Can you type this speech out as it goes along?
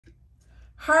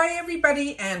Hi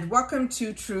everybody and welcome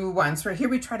to Truewants, where here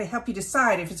we try to help you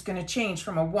decide if it's going to change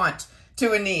from a want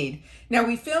to a need. Now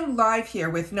we film live here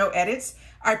with no edits.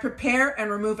 I prepare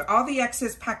and remove all the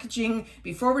excess packaging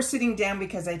before we're sitting down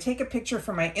because I take a picture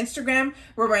for my Instagram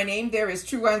where my name there is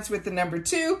Truewants with the number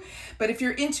 2. But if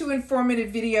you're into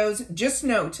informative videos, just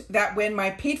note that when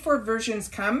my paid for versions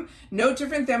come, no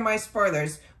different than my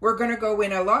spoilers, we're going to go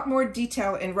in a lot more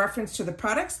detail in reference to the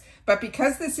products. But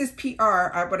because this is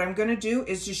PR, what I'm going to do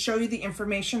is just show you the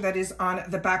information that is on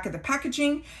the back of the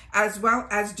packaging, as well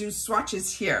as do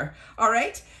swatches here. All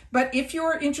right. But if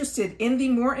you're interested in the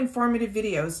more informative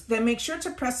videos, then make sure to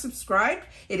press subscribe.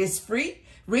 It is free.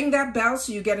 Ring that bell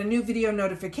so you get a new video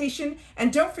notification.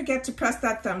 And don't forget to press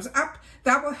that thumbs up.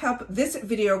 That will help this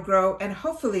video grow and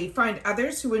hopefully find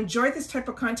others who enjoy this type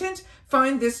of content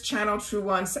find this channel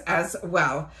Truewants as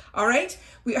well. All right.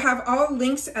 We have all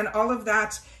links and all of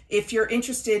that. If you're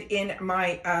interested in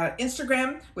my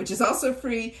Instagram, which is also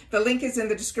free, the link is in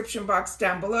the description box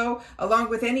down below, along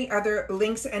with any other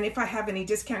links. And if I have any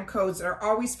discount codes, are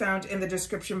always found in the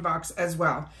description box as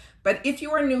well. But if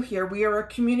you are new here, we are a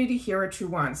community here at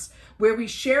Truewants, where we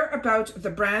share about the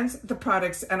brands, the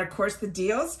products, and of course the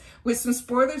deals, with some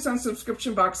spoilers on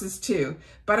subscription boxes too.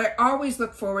 But I always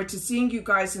look forward to seeing you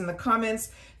guys in the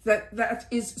comments. That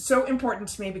is so important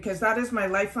to me because that is my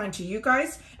lifeline to you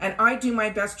guys, and I do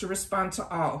my best to respond to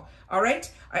all. All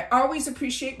right. I always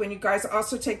appreciate when you guys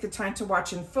also take the time to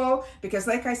watch in full because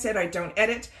like I said, I don't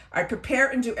edit. I prepare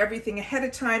and do everything ahead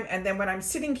of time. And then when I'm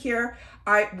sitting here,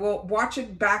 I will watch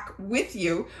it back with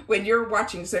you when you're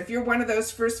watching. So if you're one of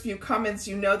those first few comments,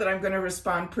 you know that I'm going to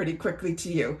respond pretty quickly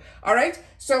to you. All right.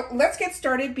 So let's get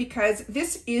started because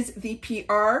this is the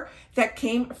PR that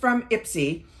came from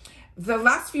IPSY. The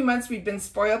last few months we've been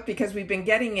spoiled because we've been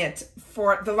getting it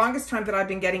for the longest time that I've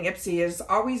been getting IPSY has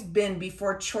always been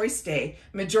before Choice Day,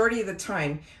 majority of the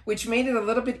time, which made it a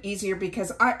little bit easier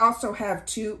because I also have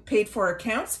 2 paid for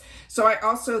accounts. So I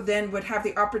also then would have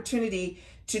the opportunity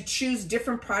to choose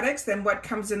different products than what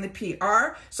comes in the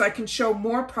PR. So I can show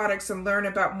more products and learn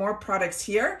about more products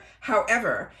here.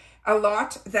 However, a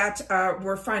lot that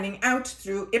we're finding out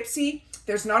through IPSY,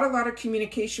 there's not a lot of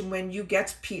communication when you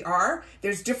get PR.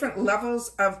 There's different levels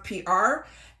of PR,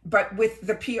 but with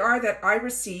the PR that I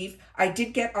receive, I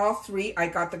did get all 3. I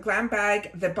got the glam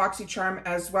bag, the BoxyCharm,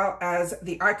 as well as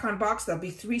the icon box. There'll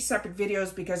be 3 separate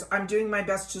videos because I'm doing my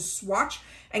best to swatch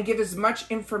and give as much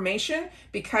information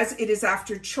because it is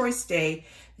after Choice Day.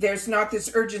 There's not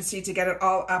this urgency to get it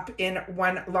all up in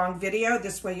one long video.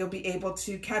 This way you'll be able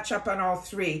to catch up on all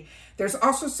 3. There's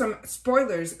also some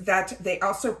spoilers that they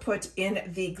also put in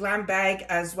the glam bag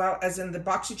as well as in the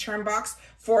BoxyCharm box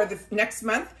for the next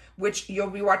month, which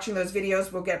you'll be watching those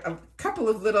videos. We'll get a couple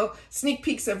of little sneak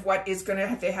peeks of what is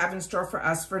they have in store for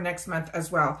us for next month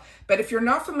as well. But if you're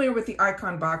not familiar with the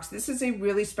icon box, this is a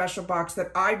really special box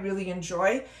that I really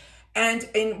enjoy. And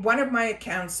in one of my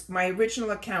accounts, my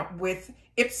original account with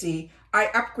IPSY, I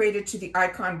upgraded to the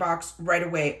icon box right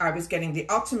away. I was getting the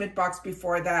ultimate box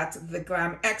before that, the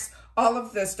Glam X, all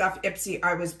of the stuff IPSY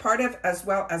I was part of, as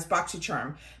well as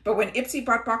BoxyCharm. But when IPSY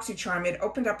bought BoxyCharm, it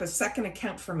opened up a second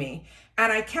account for me,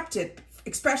 and I kept it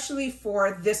especially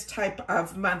for this type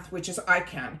of month, which is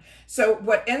ICANN. So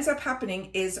what ends up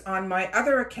happening is on my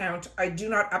other account, I do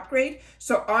not upgrade.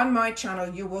 So on my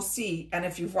channel, you will see, and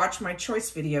if you've watched my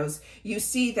choice videos, you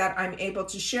see that I'm able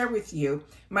to share with you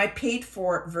my paid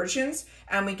for versions,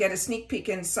 and we get a sneak peek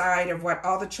inside of what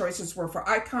all the choices were for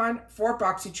Icon, for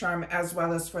BoxyCharm, as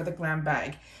well as for the glam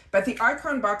bag. But the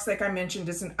icon box, like I mentioned,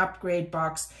 is an upgrade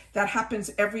box that happens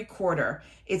every quarter.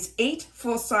 It's 8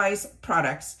 full-size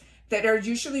products that are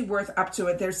usually worth up to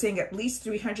it. They're saying at least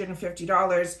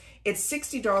 $350. It's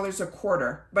 $60 a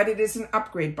quarter, but it is an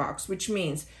upgrade box, which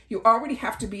means you already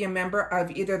have to be a member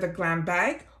of either the glam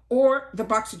bag or the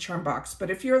BoxyCharm box. But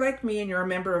if you're like me and you're a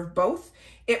member of both,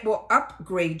 it will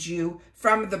upgrade you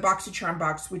from the BoxyCharm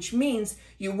box, which means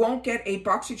you won't get a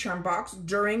BoxyCharm box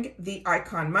during the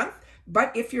icon month.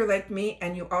 But if you're like me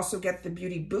and you also get the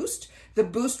beauty boost, the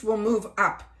boost will move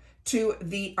up to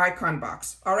the icon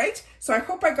box. All right. So I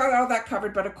hope I got all that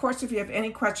covered. But of course, if you have any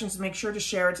questions, make sure to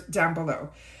share it down below.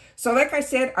 So like I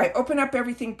said, I open up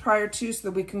everything prior to so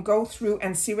that we can go through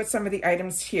and see what some of the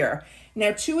items here.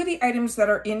 Now, 2 of the items that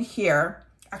are in here,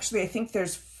 actually, I think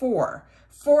there's 4.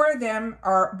 4 of them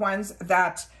are ones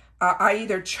that I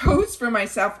either chose for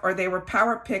myself or they were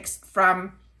power picks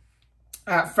from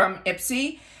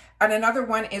IPSY. And another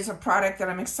one is a product that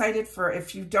I'm excited for.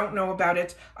 If you don't know about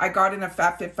it, I got in a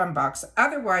FabFitFun box.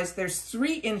 Otherwise, there's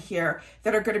 3 in here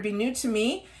that are going to be new to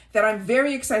me that I'm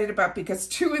very excited about, because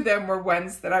 2 of them were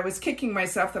ones that I was kicking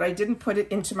myself that I didn't put it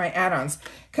into my add-ons.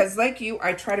 Because like you,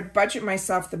 I try to budget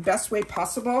myself the best way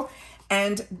possible.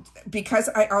 And because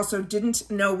I also didn't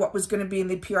know what was going to be in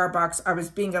the PR box, I was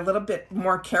being a little bit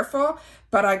more careful,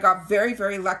 but I got very,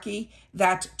 very lucky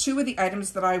that 2 of the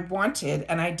items that I wanted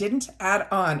and I didn't add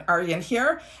on are in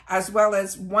here, as well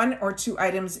as 1 or 2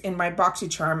 items in my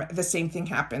BoxyCharm. The same thing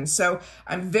happened. So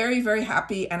I'm very, very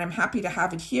happy, and I'm happy to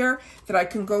have it here that I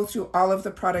can go through all of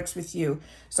the products with you.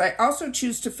 So I also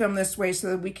choose to film this way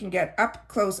so that we can get up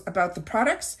close about the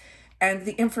products and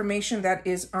the information that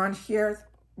is on here.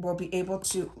 We'll be able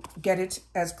to get it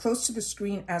as close to the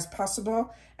screen as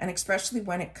possible. And especially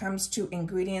when it comes to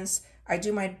ingredients, I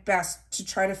do my best to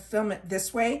try to film it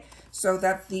this way so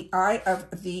that the eye of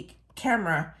the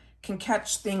camera can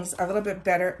catch things a little bit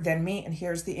better than me. And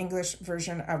here's the English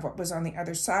version of what was on the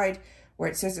other side, where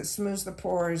it says it smooths the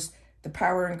pores, the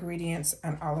power ingredients,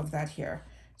 and all of that here.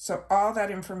 So all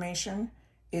that information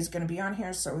is going to be on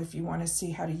here. So if you want to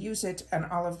see how to use it and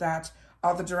all of that,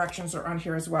 all the directions are on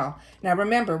here as well. Now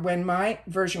remember, when my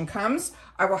version comes,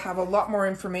 I will have a lot more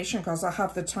information because I'll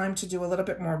have the time to do a little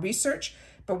bit more research.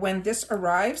 But when this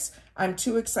arrives, I'm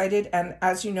too excited. And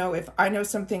as you know, if I know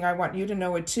something, I want you to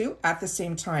know it too at the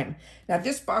same time. Now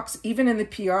this box, even in the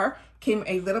PR, came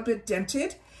a little bit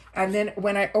dented. And then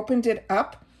when I opened it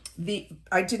up,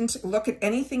 I didn't look at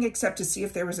anything except to see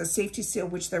if there was a safety seal,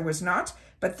 which there was not.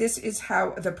 But this is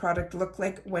how the product looked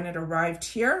like when it arrived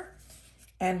here.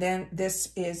 And then this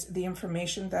is the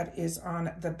information that is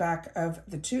on the back of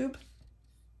the tube.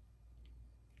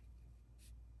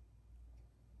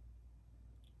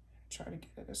 Try to get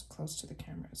it as close to the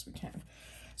camera as we can.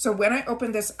 So when I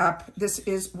opened this up, this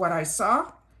is what I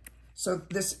saw. So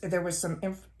there was some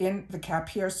in the cap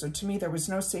here. So to me, there was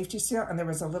no safety seal, and there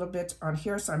was a little bit on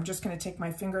here. So I'm just going to take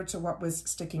my finger to what was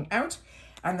sticking out.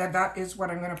 And then that is what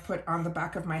I'm going to put on the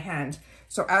back of my hand.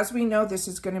 So as we know, this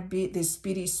is going to be the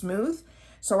Speedy Smooth.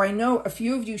 So I know a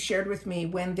few of you shared with me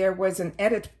when there was an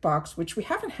edit box, which we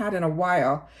haven't had in a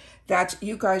while, that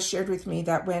you guys shared with me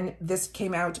that when this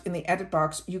came out in the edit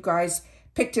box, you guys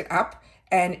picked it up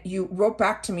and you wrote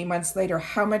back to me months later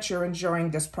how much you're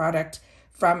enjoying this product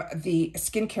from the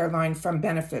skincare line from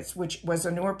Benefits, which was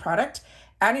a newer product.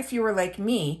 And if you were like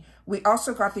me, we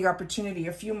also got the opportunity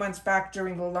a few months back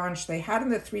during the launch. They had in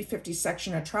the 350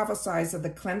 section a travel size of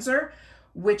the cleanser,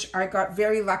 which I got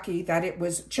very lucky that it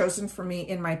was chosen for me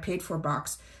in my paid for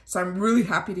box. So I'm really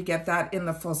happy to get that in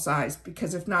the full size,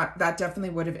 because if not, that definitely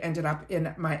would have ended up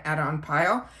in my add-on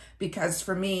pile, because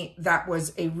for me, that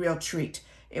was a real treat.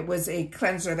 It was a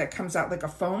cleanser that comes out like a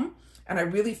foam, and I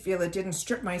really feel it didn't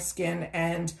strip my skin,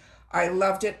 and I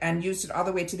loved it and used it all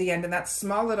the way to the end. And that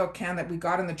small little can that we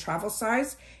got in the travel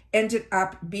size ended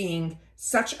up being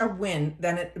such a win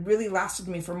that it really lasted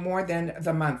me for more than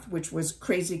the month, which was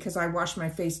crazy because I wash my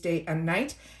face day and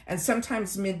night, and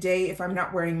sometimes midday if I'm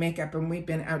not wearing makeup, and we've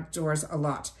been outdoors a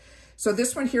lot. So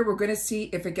this one here, we're going to see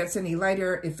if it gets any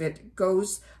lighter. If it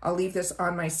goes, I'll leave this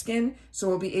on my skin, so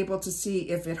we'll be able to see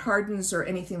if it hardens or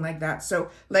anything like that.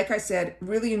 So like I said,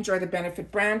 really enjoy the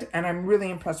Benefit brand, and I'm really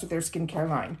impressed with their skincare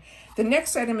line. The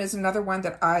next item is another one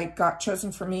that I got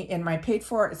chosen for me in my paid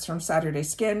for. It's from Saturday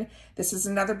Skin. This is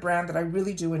another brand that I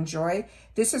really do enjoy.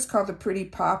 This is called the Pretty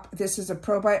Pop. This is a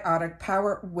probiotic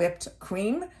power whipped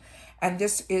cream. And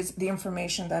this is the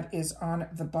information that is on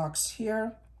the box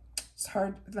here. It's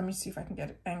hard. Let me see if I can get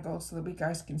it angled so that we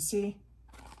guys can see.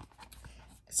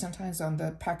 Sometimes on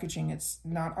the packaging, it's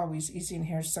not always easy. And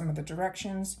here's some of the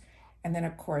directions. And then,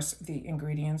 of course, the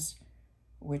ingredients,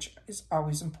 which is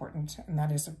always important. And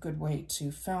that is a good way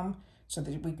to film so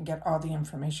that we can get all the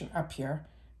information up here.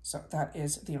 So that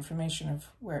is the information of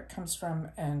where it comes from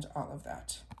and all of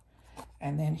that.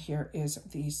 And then here is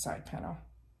the side panel.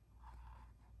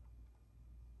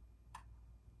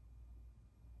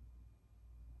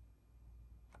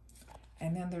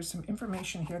 And then there's some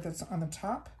information here that's on the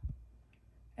top,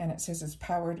 and it says it's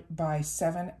powered by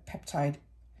 7 peptide,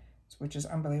 which is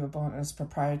unbelievable, and it's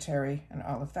proprietary and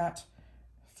all of that.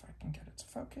 If I can get it to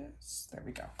focus, there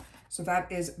we go. So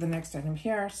that is the next item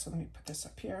here. So let me put this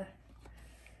up here.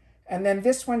 And then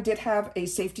this one did have a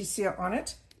safety seal on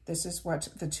it. This is what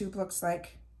the tube looks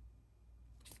like.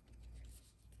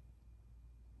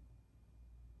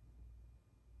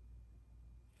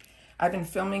 I've been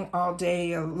filming all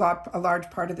day, a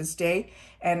large part of this day,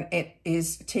 and it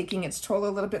is taking its toll a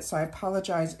little bit. So I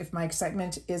apologize if my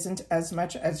excitement isn't as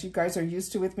much as you guys are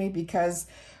used to with me, because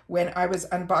when I was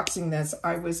unboxing this,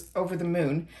 I was over the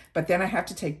moon. But then I have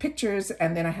to take pictures,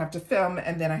 and then I have to film,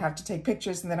 and then I have to take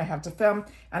pictures, and then I have to film.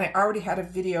 And I already had a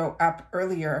video up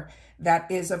earlier that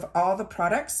is of all the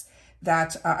products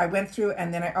that I went through.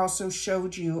 And then I also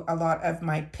showed you a lot of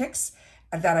my picks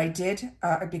that I did,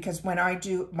 because when I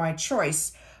do my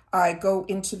choice, I go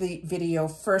into the video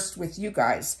first with you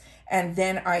guys. And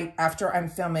then after I'm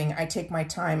filming, I take my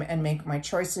time and make my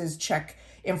choices, check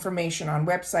information on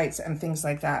websites and things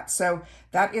like that. So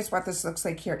that is what this looks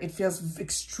like here. It feels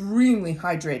extremely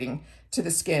hydrating to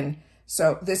the skin.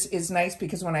 So this is nice,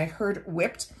 because when I heard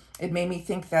whipped, it made me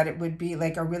think that it would be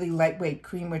like a really lightweight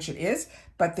cream, which it is,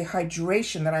 but the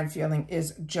hydration that I'm feeling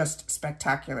is just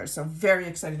spectacular. So very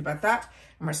excited about that.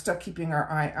 And we're still keeping our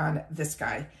eye on this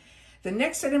guy. The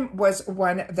next item was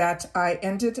one that I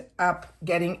ended up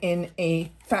getting in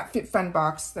a FabFitFun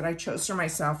box that I chose for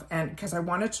myself, and because I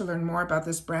wanted to learn more about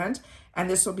this brand, and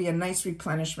this will be a nice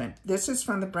replenishment. This is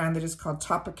from the brand that is called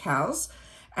Topicals.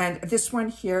 And this one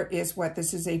here is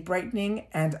this is a brightening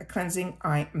and a cleansing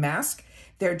eye mask.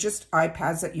 They're just eye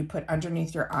pads that you put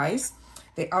underneath your eyes.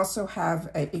 They also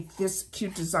have this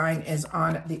cute design is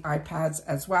on the iPads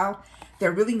as well.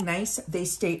 They're really nice. They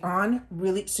stay on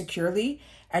really securely,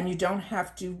 and you don't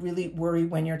have to really worry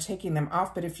when you're taking them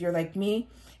off. But if you're like me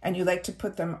and you like to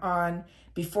put them on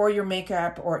before your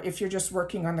makeup, or if you're just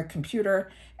working on the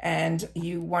computer and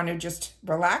you want to just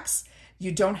relax,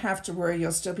 you don't have to worry.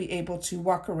 You'll still be able to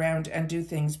walk around and do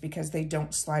things because they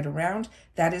don't slide around.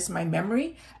 That is my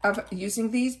memory of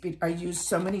using these. I use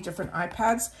so many different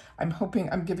iPads. I'm hoping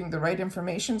I'm giving the right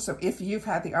information. So if you've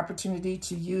had the opportunity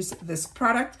to use this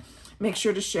product, make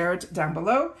sure to share it down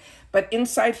below. But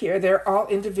inside here, they're all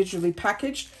individually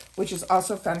packaged, which is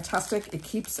also fantastic. It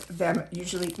keeps them,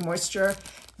 usually moisture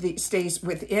stays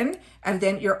within, and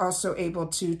then you're also able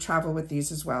to travel with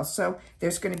these as well. So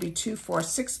there's going to be 2, 4,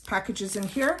 6 packages in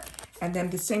here, and then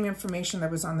the same information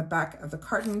that was on the back of the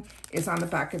carton is on the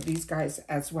back of these guys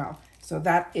as well. So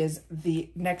that is the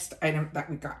next item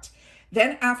that we got.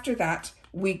 Then after that,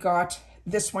 we got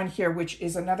this one here, which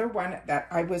is another one that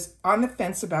I was on the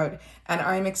fence about, and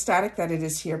I'm ecstatic that it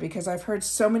is here because I've heard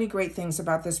so many great things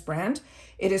about this brand.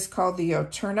 It is called the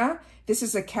Oturna. This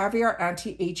is a caviar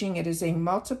anti-aging. It is a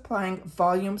multiplying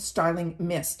volume styling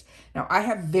mist. Now, I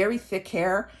have very thick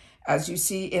hair, as you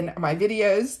see in my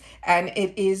videos, and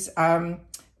it is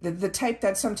the type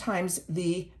that sometimes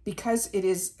because it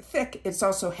is thick, it's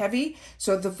also heavy.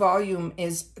 So the volume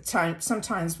is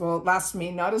sometimes will last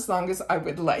me not as long as I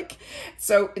would like.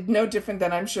 So no different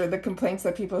than I'm sure the complaints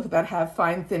that people that have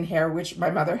fine, thin hair, which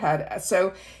my mother had.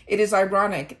 So it is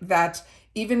ironic that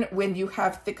even when you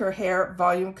have thicker hair,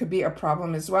 volume could be a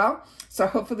problem as well. So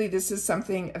hopefully this is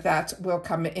something that will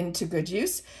come into good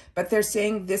use. But they're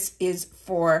saying this is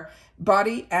for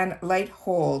body and light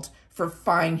hold for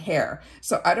fine hair.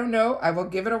 So I don't know. I will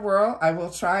give it a whirl. I will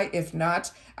try. If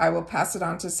not, I will pass it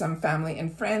on to some family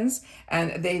and friends,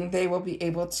 and they will be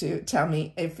able to tell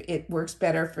me if it works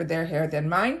better for their hair than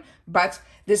mine. But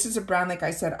this is a brand, like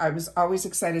I said, I was always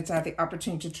excited to have the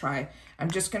opportunity to try.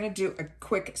 I'm just going to do a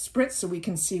quick spritz so we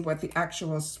can see what the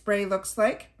actual spray looks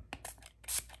like.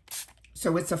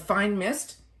 So it's a fine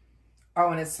mist. Oh,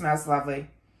 and it smells lovely.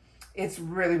 It's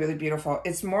really, really beautiful.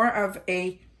 It's more of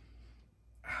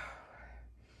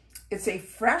it's a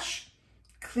fresh,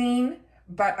 clean,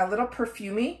 but a little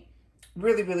perfumey.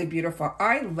 Really, really beautiful.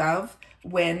 I love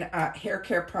when hair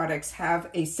care products have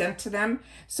a scent to them,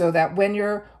 so that when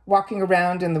you're walking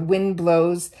around and the wind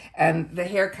blows and the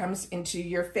hair comes into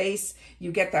your face,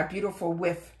 you get that beautiful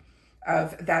whiff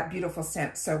of that beautiful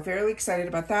scent. So very excited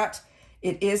about that.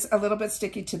 It is a little bit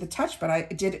sticky to the touch, but I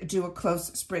did do a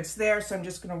close spritz there. So I'm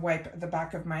just going to wipe the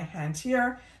back of my hand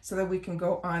here so that we can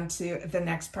go on to the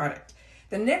next product.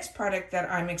 The next product that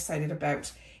I'm excited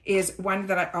about is one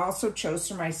that I also chose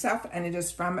for myself, and it is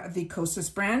from the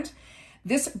Kosas brand.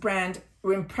 This brand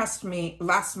impressed me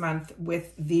last month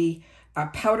with the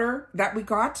powder that we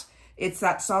got. It's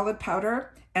that solid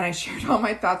powder, and I shared all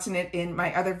my thoughts in it in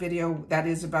my other video that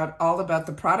is all about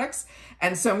the products.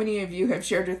 And so many of you have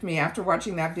shared with me after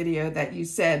watching that video that you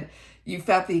said you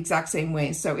felt the exact same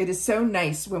way. So it is so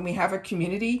nice when we have a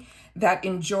community that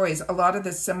enjoys a lot of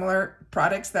the similar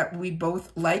products that we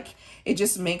both like. It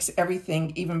just makes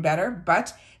everything even better.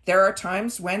 But there are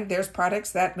times when there's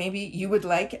products that maybe you would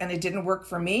like and it didn't work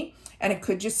for me. And it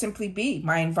could just simply be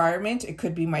my environment. It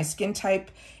could be my skin type.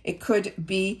 It could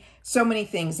be so many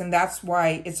things. And that's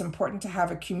why it's important to have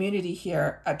a community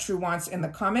here at Truewants in the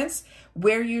comments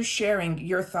where you're sharing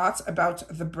your thoughts about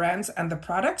the brands and the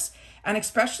products. And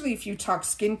especially if you talk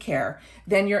skincare,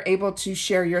 then you're able to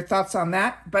share your thoughts on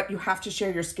that, but you have to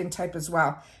share your skin type as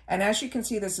well. And as you can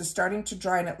see, this is starting to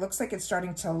dry and it looks like it's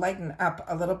starting to lighten up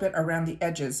a little bit around the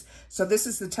edges. So this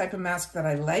is the type of mask that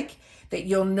I like, that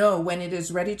you'll know when it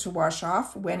is ready to wash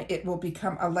off, when it will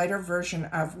become a lighter version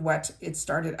of what it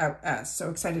started out as.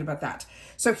 So excited about that.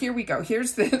 So here we go.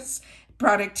 Here's this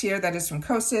product here that is from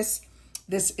Kosas.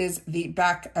 This is the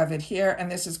back of it here,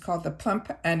 and this is called the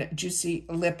Plump and Juicy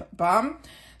Lip Balm.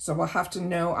 So we'll have to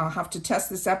know, I'll have to test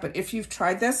this out, but if you've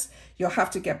tried this, you'll have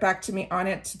to get back to me on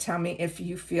it to tell me if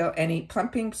you feel any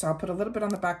plumping. So I'll put a little bit on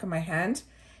the back of my hand,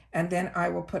 and then I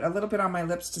will put a little bit on my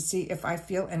lips to see if I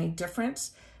feel any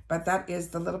difference. But that is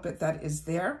the little bit that is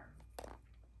there.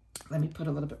 Let me put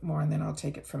a little bit more, and then I'll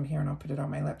take it from here and I'll put it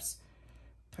on my lips.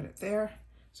 Put it there.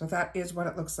 So that is what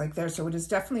it looks like there. So it is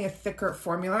definitely a thicker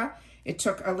formula. It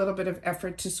took a little bit of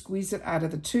effort to squeeze it out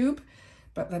of the tube,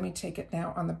 but let me take it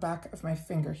now on the back of my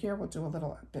finger here. We'll do a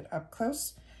little bit up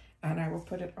close, and I will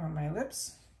put it on my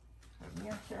lips.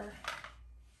 Near here.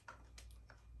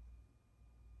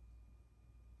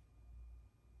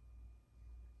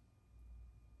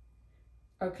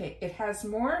 Okay, it has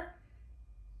more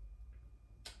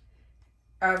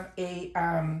of a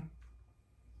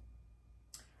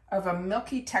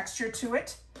milky texture to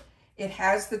it. It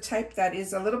has the type that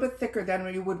is a little bit thicker than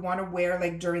what you would want to wear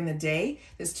like during the day.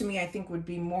 This to me, I think, would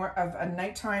be more of a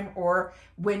nighttime or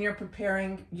when you're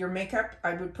preparing your makeup.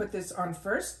 I would put this on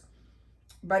first,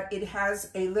 but it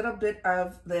has a little bit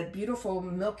of the beautiful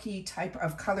milky type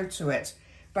of color to it.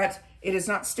 But it is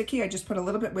not sticky. I just put a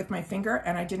little bit with my finger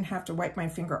and I didn't have to wipe my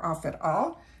finger off at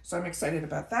all. So I'm excited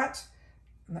about that.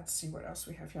 And let's see what else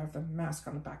we have here. I have the mask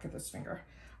on the back of this finger.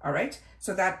 All right,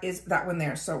 so that is that one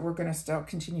there. So we're gonna still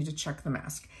continue to check the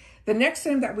mask. The next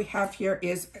thing that we have here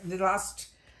is the last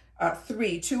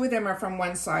three. Two of them are from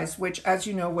One Size, which, as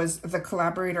you know, was the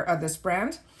collaborator of this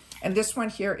brand. And this one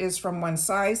here is from One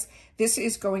Size. This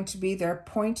is going to be their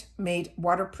Point Made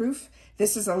Waterproof.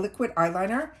 This is a liquid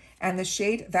eyeliner, and the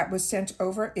shade that was sent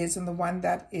over is in the one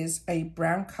that is a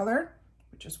brown color,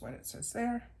 which is what it says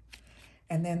there.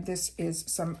 And then this is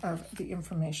some of the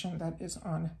information that is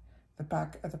on the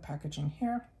back of the packaging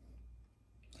here.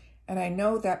 And I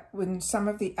know that when some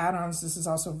of the add-ons, this is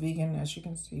also vegan, as you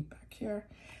can see back here.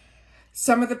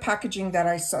 Some of the packaging that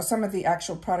I saw, some of the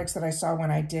actual products that I saw when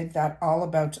I did that All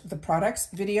About the Products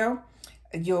video,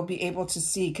 you'll be able to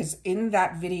see, because in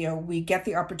that video, we get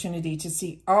the opportunity to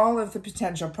see all of the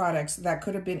potential products that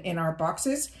could have been in our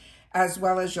boxes, as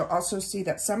well as you'll also see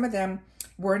that some of them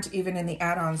weren't even in the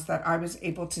add-ons that I was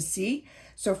able to see.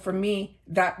 So for me,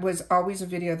 that was always a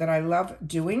video that I love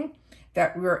doing,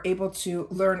 that we were able to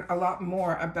learn a lot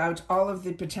more about all of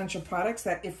the potential products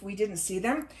that if we didn't see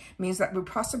them, means that we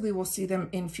possibly will see them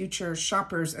in future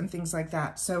shoppers and things like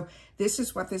that. So this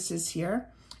is what this is here.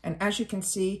 And as you can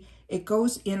see, it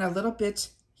goes in a little bit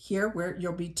here where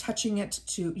you'll be touching it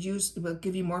to use, it will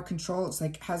give you more control. It's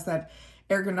like, has that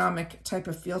ergonomic type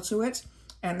of feel to it.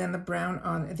 And then the brown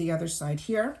on the other side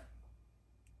here.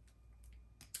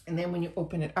 And then when you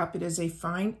open it up, it is a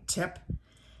fine tip.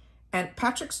 And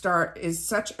Patrick Starr is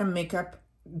such a makeup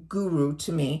guru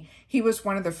to me. He was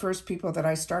one of the first people that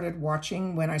I started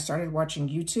watching when I started watching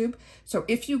YouTube. So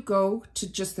if you go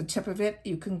to just the tip of it,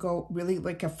 you can go really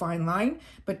like a fine line.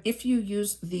 But if you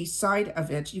use the side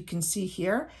of it, you can see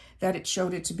here that it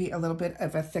showed it to be a little bit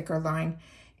of a thicker line.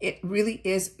 It really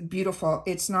is beautiful.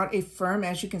 It's not a firm,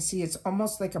 as you can see, it's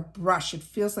almost like a brush. It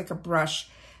feels like a brush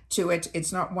to it.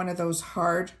 It's not one of those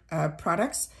hard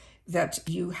products that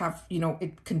you have, you know,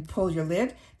 it can pull your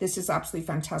lid. This is absolutely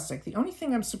fantastic. The only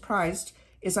thing I'm surprised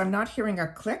is I'm not hearing a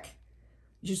click.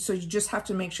 So you just have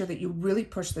to make sure that you really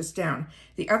push this down.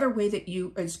 The other way that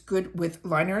is good with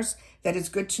liners, that is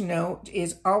good to know,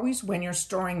 is always when you're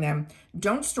storing them,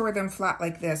 don't store them flat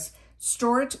like this.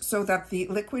 Store it so that the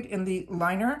liquid in the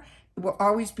liner will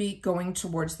always be going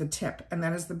towards the tip. And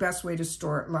that is the best way to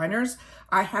store liners.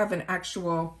 I have an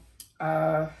actual,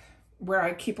 where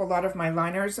I keep a lot of my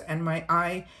liners and my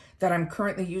eye that I'm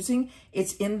currently using.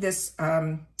 It's in this,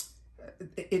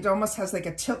 it almost has like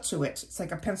a tilt to it. It's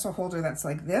like a pencil holder that's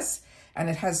like this,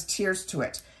 and it has tiers to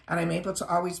it. and I'm able to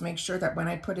always make sure that when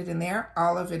I put it in there,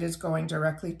 all of it is going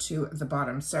directly to the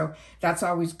bottom. So that's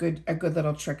always good, a good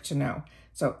little trick to know.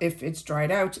 So if it's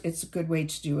dried out, it's a good way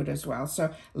to do it as well.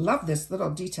 So love this little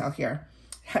detail here.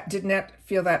 Did not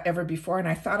feel that ever before, and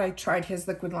I thought I tried his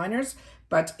liquid liners,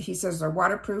 but he says they're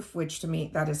waterproof, which to me,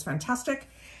 that is fantastic.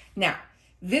 Now,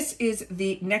 this is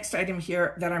the next item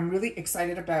here that I'm really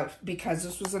excited about, because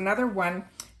this was another one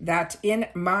that in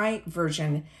my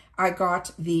version, I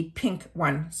got the pink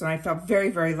one. So I felt very,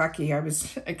 very lucky. I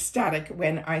was ecstatic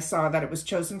when I saw that it was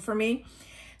chosen for me.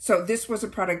 So this was a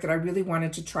product that I really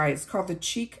wanted to try. It's called the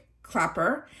Cheek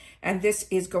Clapper, and this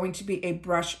is going to be a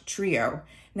brush trio.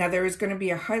 Now there is going to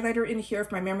be a highlighter in here,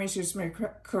 if my memory serves me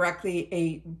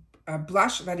correctly, a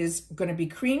blush that is going to be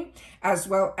cream, as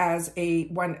well as a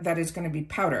one that is going to be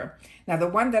powder. Now the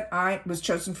one that was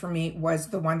chosen for me was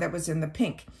the one that was in the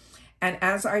pink. And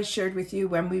as I shared with you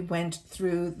when we went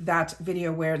through that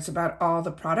video where it's about all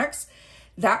the products,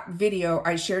 that video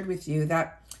I shared with you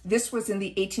that this was in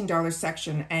the $18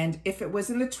 section. And if it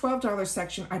was in the $12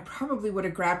 section, I probably would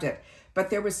have grabbed it. But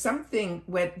there was something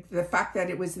with the fact that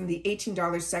it was in the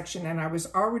 $18 section and I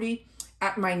was already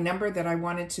at my number that I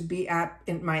wanted to be at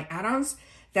in my add-ons,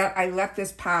 that I let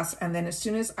this pass. And then as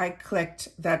soon as I clicked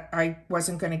that I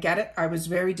wasn't going to get it, I was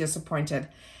very disappointed.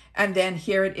 And then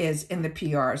here it is in the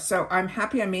PR. So I'm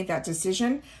happy I made that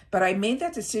decision, but I made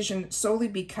that decision solely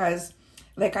because,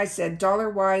 like I said,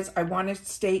 dollar-wise, I want to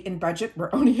stay in budget. We're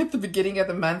only at the beginning of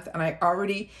the month, and I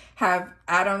already have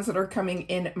add-ons that are coming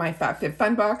in my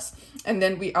FabFitFun box. And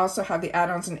then we also have the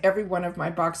add-ons in every one of my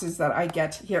boxes that I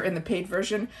get here in the paid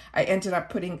version. I ended up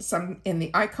putting some in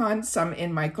the icon, some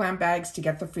in my glam bags to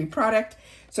get the free product.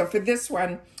 So for this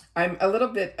one, I'm a little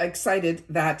bit excited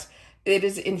that it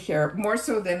is in here, more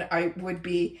so than I would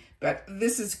be, but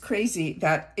this is crazy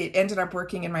that it ended up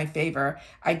working in my favor.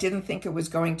 I didn't think it was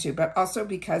going to, but also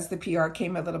because the PR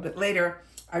came a little bit later,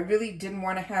 I really didn't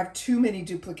want to have too many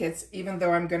duplicates, even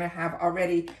though I'm going to have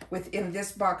already, within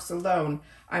this box alone,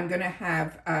 I'm going to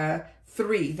have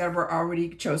 3 that were already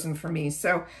chosen for me.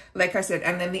 So like I said,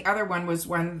 and then the other one was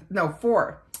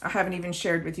 4. I haven't even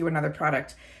shared with you another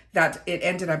product that it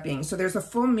ended up being. So there's a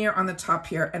full mirror on the top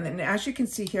here. And then as you can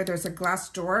see here, there's a glass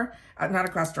door, not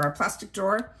a glass door, a plastic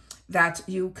door that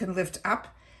you can lift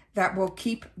up that will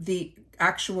keep the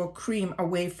actual cream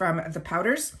away from the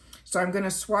powders. So I'm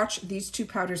gonna swatch these 2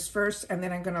 powders first, and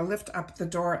then I'm gonna lift up the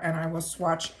door and I will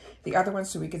swatch the other one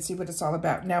so we can see what it's all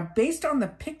about. Now, based on the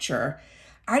picture,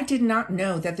 I did not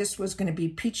know that this was gonna be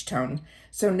peach tone.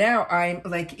 So now I'm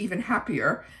like even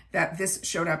happier that this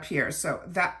showed up here. So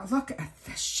that, look at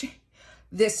this shade.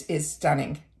 This is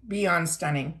stunning, beyond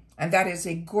stunning. And that is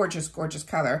a gorgeous, gorgeous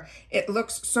color. It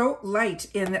looks so light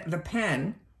in the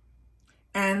pen,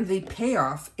 and the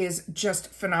payoff is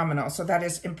just phenomenal. So that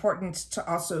is important to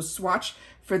also swatch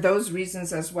for those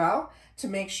reasons as well, to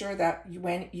make sure that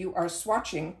when you are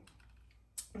swatching,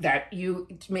 that you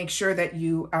make sure that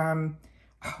you, oh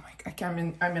my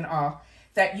God, I'm in awe,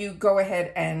 that you go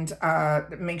ahead and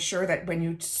make sure that when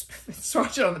you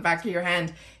swatch it on the back of your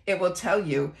hand, it will tell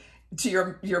you,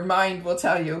 your mind will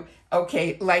tell you,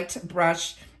 okay, light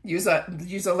brush, use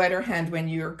a lighter hand when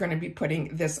you're going to be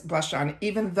putting this blush on,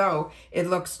 even though it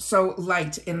looks so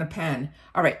light in the pen.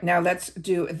 All right, now let's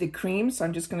do the cream. So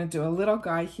I'm just going to do a little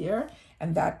guy here,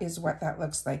 and that is what that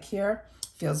looks like here.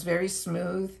 Feels very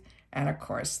smooth, and of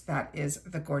course, that is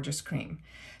the gorgeous cream.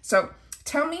 So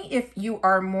tell me if you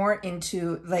are more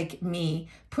into, like me,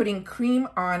 putting cream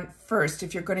on first,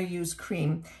 if you're going to use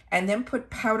cream, and then put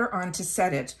powder on to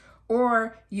set it,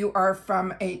 or you are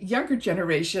from a younger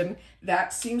generation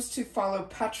that seems to follow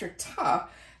Patrick Ta,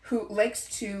 who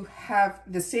likes to have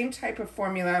the same type of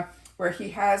formula where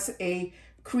he has a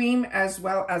cream as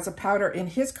well as a powder in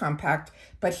his compact,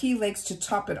 but he likes to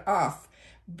top it off,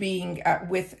 being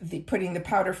putting the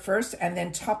powder first and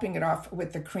then topping it off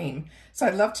with the cream. So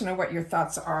I'd love to know what your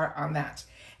thoughts are on that.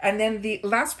 And then the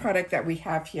last product that we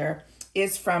have here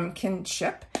is from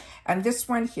Kinship. And this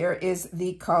one here is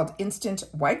called Instant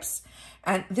Wipes.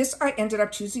 And this I ended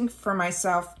up choosing for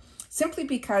myself simply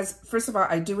because, first of all,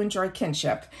 I do enjoy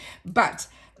Kinship, but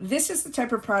this is the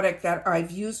type of product that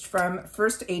I've used from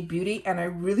First Aid Beauty, and I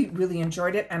really, really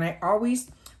enjoyed it. And I always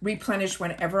replenish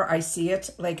whenever I see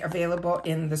it, like, available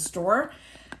in the store.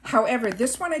 However,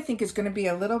 this one I think is going to be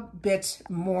a little bit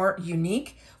more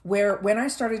unique, where when I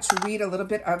started to read a little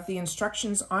bit of the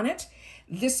instructions on it,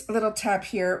 this little tab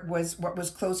here was what was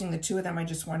closing the 2 of them. I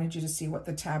just wanted you to see what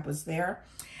the tab was there.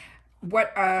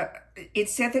 What it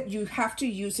said that you have to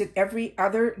use it every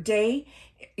other day,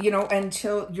 you know,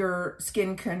 until your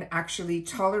skin can actually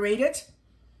tolerate it.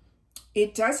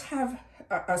 It does have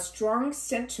a strong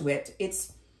scent to it.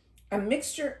 It's a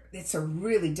mixture. It's a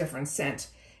really different scent.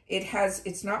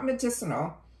 It's not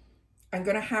medicinal. I'm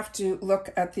going to have to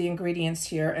look at the ingredients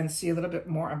here and see a little bit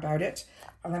more about it.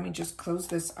 Let me just close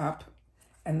this up,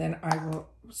 and then I will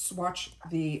swatch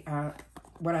the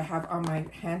what I have on my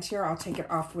hand here. I'll take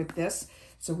it off with this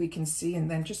so we can see,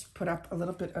 and then just put up a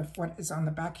little bit of what is on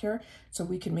the back here so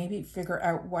we can maybe figure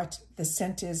out what the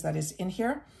scent is that is in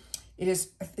here. It's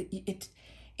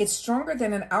stronger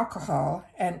than an alcohol,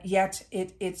 and yet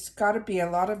it's got to be a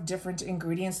lot of different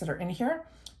ingredients that are in here,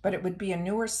 but it would be a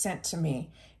newer scent to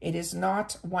me. It is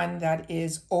not one that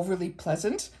is overly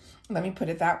pleasant, let me put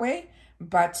it that way,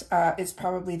 but it's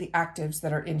probably the actives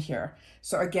that are in here.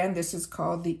 So again, this is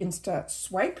called the Insta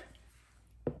Swipe,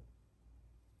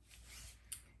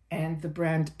 and the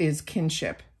brand is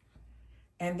Kinship.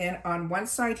 And then on one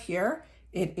side here,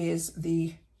 it is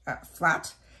the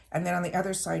flat, and then on the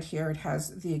other side here, it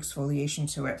has the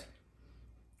exfoliation to it.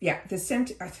 Yeah, the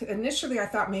scent, initially I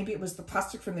thought maybe it was the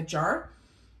plastic from the jar,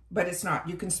 but it's not.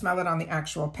 You can smell it on the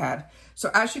actual pad. So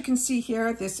as you can see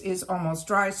here, this is almost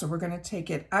dry, so we're gonna take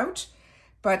it out.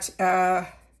 But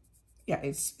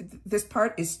yeah, this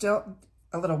part is still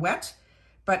a little wet,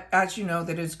 but as you know,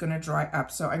 that is gonna dry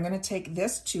up. So I'm gonna take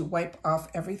this to wipe off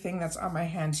everything that's on my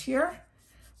hand here.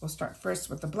 We'll start first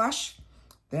with the blush,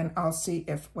 then I'll see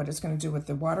what it's gonna do with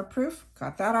the waterproof.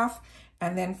 Got that off.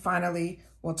 And then finally,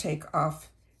 we'll take off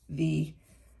the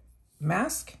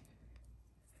mask,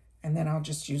 and then I'll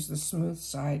just use the smooth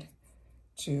side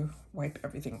to wipe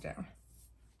everything down.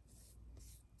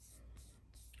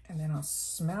 And then I'll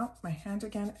smell my hand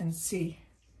again and see.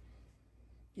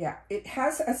 Yeah, it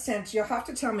has a scent. You'll have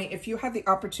to tell me if you had the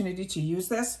opportunity to use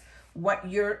this, what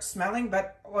you're smelling,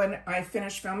 but when I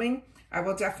finish filming, I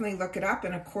will definitely look it up.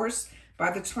 And of course,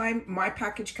 by the time my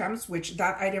package comes, which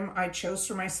that item I chose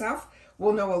for myself,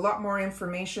 we'll know a lot more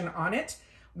information on it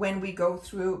when we go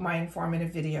through my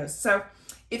informative videos. So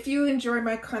if you enjoy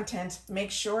my content,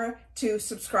 make sure to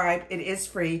subscribe. It is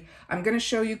free. I'm going to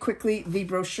show you quickly the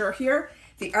brochure here.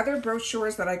 The other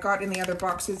brochures that I got in the other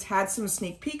boxes had some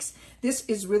sneak peeks. This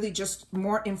is really just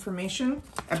more information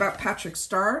about Patrick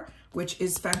Starr, which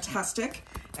is fantastic.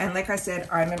 And like I said,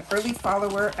 I'm an early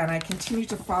follower, and I continue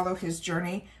to follow his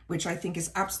journey, which I think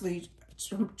is absolutely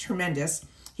tremendous.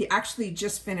 He actually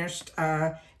just finished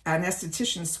an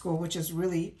esthetician school, which is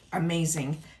really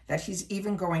amazing that he's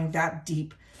even going that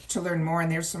deep to learn more.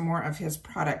 And there's some more of his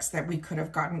products that we could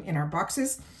have gotten in our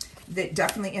boxes.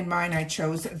 Definitely in mine, I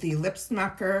chose the lip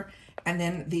smacker. And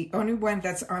then the only one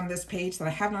that's on this page that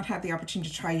I have not had the opportunity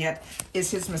to try yet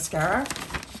is his mascara.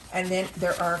 And then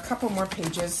there are a couple more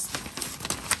pages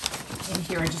in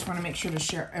here. I just want to make sure to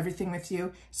share everything with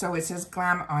you. So it says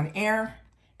Glam on Air.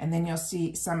 And then you'll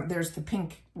see there's the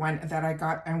pink one that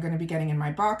I'm going to be getting in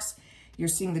my box. You're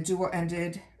seeing the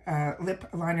dual-ended lip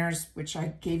liners, which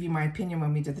I gave you my opinion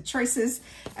when we did the choices.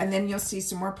 And then you'll see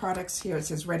some more products here. It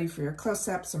says Ready for Your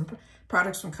Close-Up, some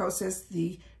products from Kosas.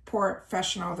 The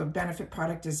Professional, the Benefit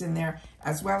product is in there,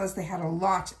 as well as they had a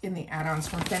lot in the add-ons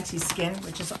from Fenty Skin,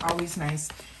 which is always nice.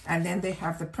 And then they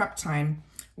have the Prep Time,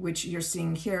 which you're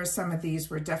seeing here. Some of these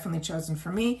were definitely chosen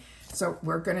for me. So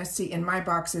we're going to see in my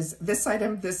boxes this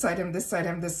item, this item, this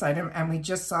item, this item, and we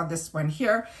just saw this one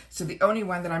here. So the only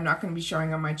one that I'm not going to be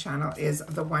showing on my channel is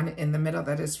the one in the middle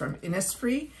that is from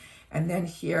Innisfree. And then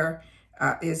here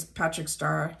is Patrick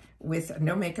Starr with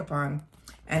no makeup on.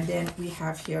 And then we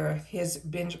have here his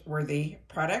binge-worthy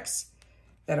products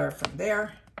that are from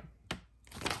there.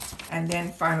 And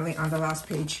then finally on the last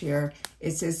page here,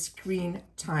 it says Screen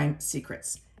Time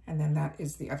Secrets. And then that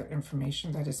is the other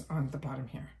information that is on the bottom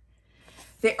here.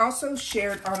 They also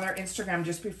shared on their Instagram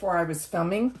just before I was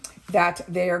filming that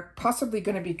they're possibly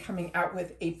going to be coming out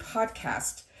with a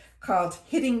podcast called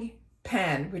Hitting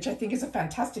Pan, which I think is a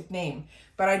fantastic name,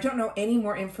 but I don't know any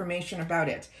more information about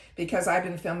it because I've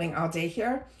been filming all day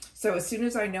here. So as soon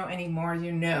as I know any more,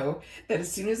 you know that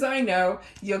as soon as I know,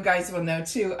 you guys will know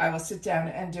too. I will sit down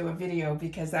and do a video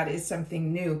because that is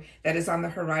something new that is on the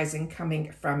horizon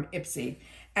coming from IPSY.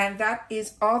 And that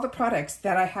is all the products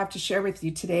that I have to share with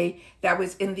you today that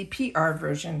was in the PR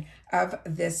version of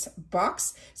this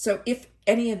box. So if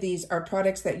any of these are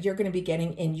products that you're going to be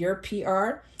getting in your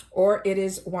PR, or it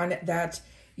is one that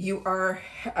you are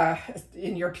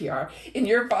in your PR, in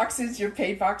your boxes, your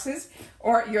paid boxes,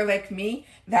 or you're like me,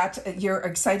 that you're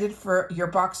excited for your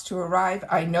box to arrive,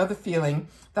 I know the feeling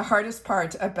The hardest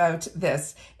part about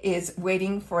this is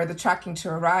waiting for the tracking to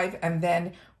arrive and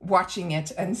then watching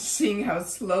it and seeing how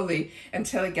slowly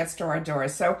until it gets to our door.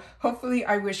 So hopefully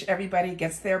I wish everybody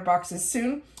gets their boxes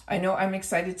soon. I know I'm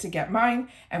excited to get mine,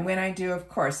 and when I do, of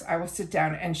course, I will sit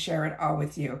down and share it all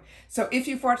with you. So if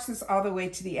you've watched this all the way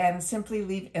to the end, simply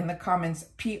leave in the comments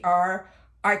PR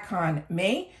icon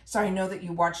May, so I know that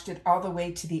you watched it all the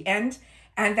way to the end.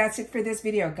 And that's it for this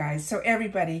video, guys. So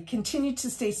everybody, continue to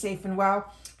stay safe and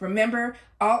well. Remember,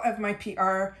 all of my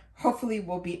PR hopefully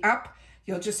will be up.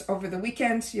 You'll just, over the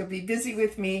weekend, you'll be busy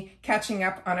with me catching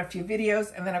up on a few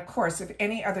videos. And then, of course, if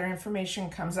any other information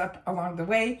comes up along the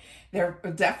way, there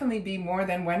will definitely be more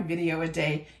than one video a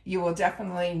day. You will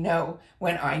definitely know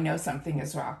when I know something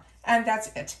as well. And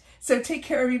that's it. So take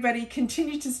care, everybody.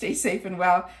 Continue to stay safe and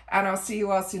well. And I'll see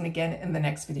you all soon again in the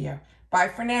next video. Bye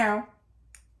for now.